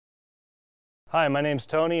Hi, my name's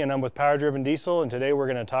Tony and I'm with Power Driven Diesel, and today we're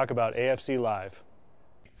going to talk about AFC Live.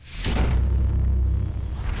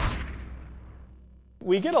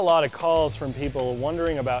 We get a lot of calls from people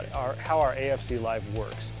wondering about how our AFC Live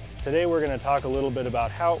works. Today we're going to talk a little bit about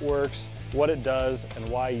how it works, what it does, and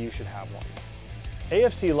why you should have one.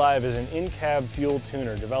 AFC Live is an in-cab fuel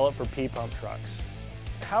tuner developed for P-pump trucks.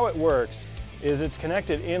 How it works is it's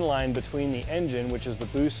connected inline between the engine, which is the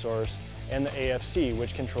boost source, and the AFC,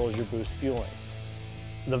 which controls your boost fueling.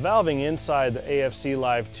 The valving inside the AFC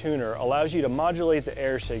Live tuner allows you to modulate the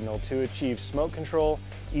air signal to achieve smoke control,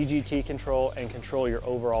 EGT control, and control your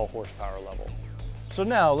overall horsepower level. So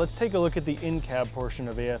now let's take a look at the in-cab portion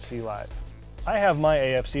of AFC Live. I have my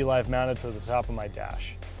AFC Live mounted to the top of my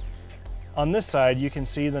dash. On this side you can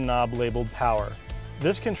see the knob labeled power.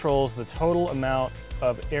 This controls the total amount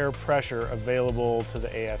of air pressure available to the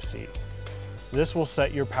AFC. This will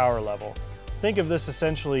set your power level. Think of this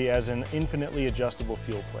essentially as an infinitely adjustable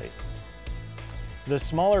fuel plate. The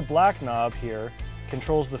smaller black knob here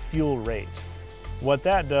controls the fuel rate. What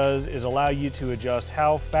that does is allow you to adjust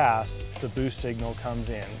how fast the boost signal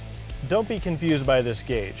comes in. Don't be confused by this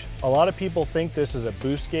gauge. A lot of people think this is a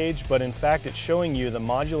boost gauge, but in fact it's showing you the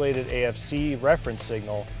modulated AFC reference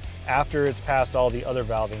signal after it's passed all the other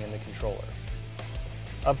valving in the controller.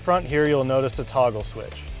 Up front here you'll notice a toggle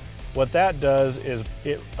switch. What that does is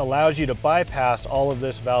it allows you to bypass all of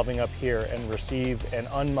this valving up here and receive an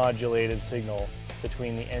unmodulated signal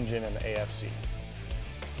between the engine and the AFC.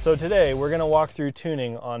 So today we're going to walk through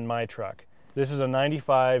tuning on my truck. This is a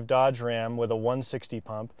 95 Dodge Ram with a 160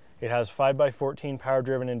 pump. It has 5x14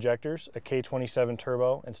 power-driven injectors, a K27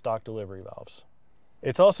 turbo, and stock delivery valves.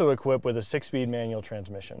 It's also equipped with a 6-speed manual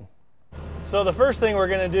transmission. So the first thing we're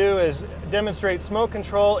going to do is demonstrate smoke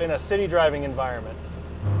control in a city driving environment.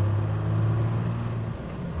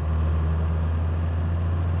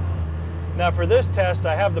 Now for this test,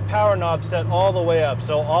 I have the power knob set all the way up,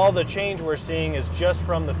 so all the change we're seeing is just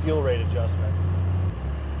from the fuel rate adjustment.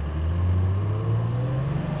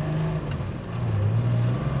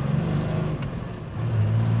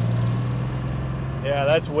 Yeah,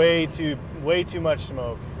 that's way too much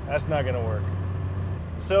smoke. That's not going to work.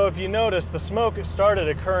 So if you notice, the smoke started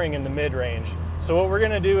occurring in the mid-range. So what we're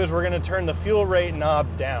going to do is we're going to turn the fuel rate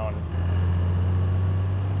knob down.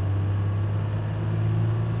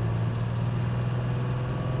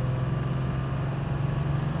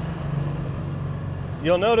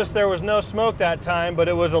 You'll notice there was no smoke that time, but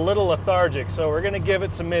it was a little lethargic, so we're going to give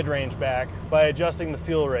it some mid-range back by adjusting the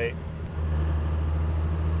fuel rate.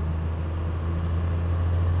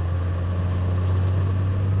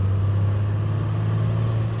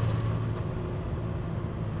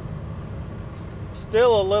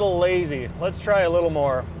 Still a little lazy. Let's try a little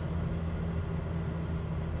more.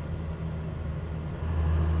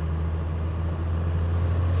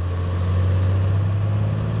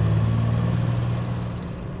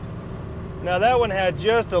 Now that one had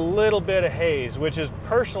just a little bit of haze, which is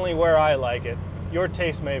personally where I like it. Your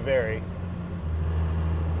taste may vary.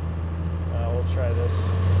 We'll try this.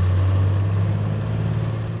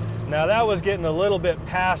 Now that was getting a little bit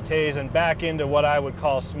past haze and back into what I would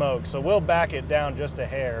call smoke, so we'll back it down just a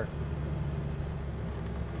hair.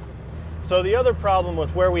 So the other problem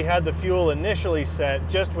with where we had the fuel initially set,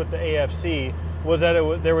 just with the AFC, was that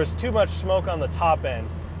there was too much smoke on the top end,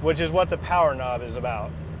 which is what the power knob is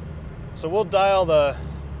about. So we'll dial the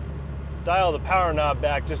power knob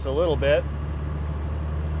back just a little bit.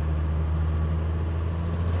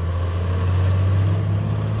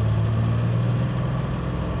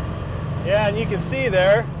 Yeah, and you can see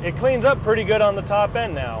there, it cleans up pretty good on the top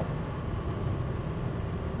end now.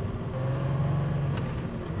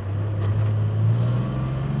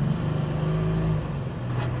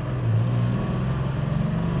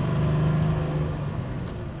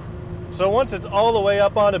 So once it's all the way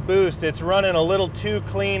up on a boost, it's running a little too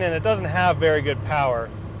clean and it doesn't have very good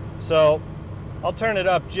power. So I'll turn it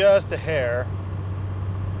up just a hair.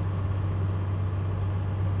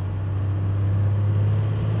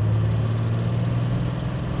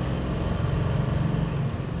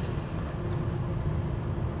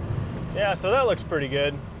 Yeah, so that looks pretty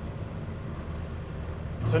good.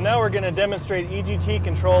 So now we're going to demonstrate EGT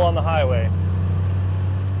control on the highway.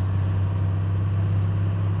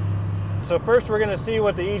 So first we're going to see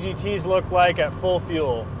what the EGTs look like at full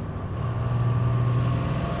fuel.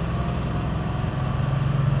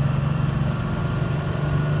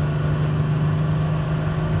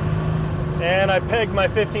 And I pegged my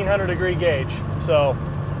 1500 degree gauge, so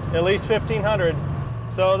at least 1500.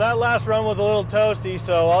 So that last run was a little toasty,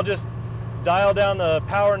 so I'll just dial down the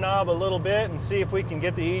power knob a little bit and see if we can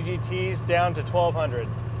get the EGTs down to 1200.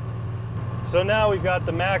 So now we've got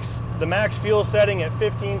the max fuel setting at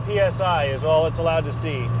 15 PSI is all it's allowed to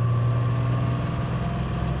see.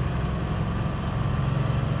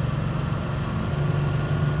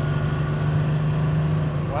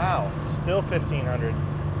 Wow, still 1500.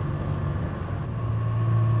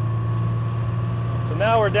 So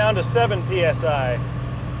now we're down to 7 PSI.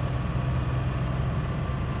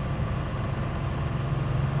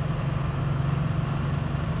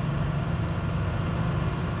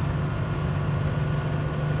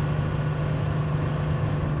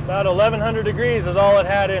 About 1100 degrees is all it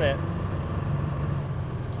had in it.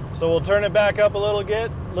 So we'll turn it back up a little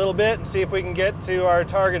bit and see if we can get to our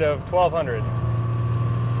target of 1200.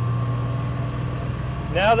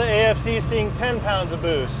 Now the AFC is seeing 10 pounds of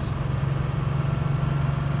boost.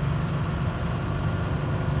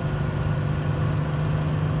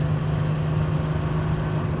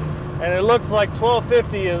 And it looks like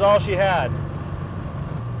 1250 is all she had.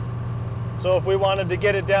 So if we wanted to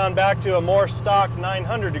get it down back to a more stock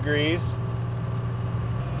 900 degrees,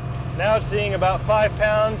 now it's seeing about 5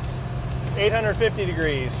 pounds, 850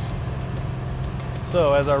 degrees.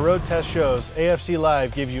 So as our road test shows, AFC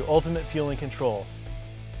Live gives you ultimate fueling control.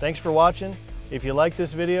 Thanks for watching. If you like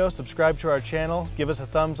this video, subscribe to our channel, give us a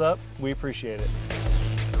thumbs up. We appreciate it.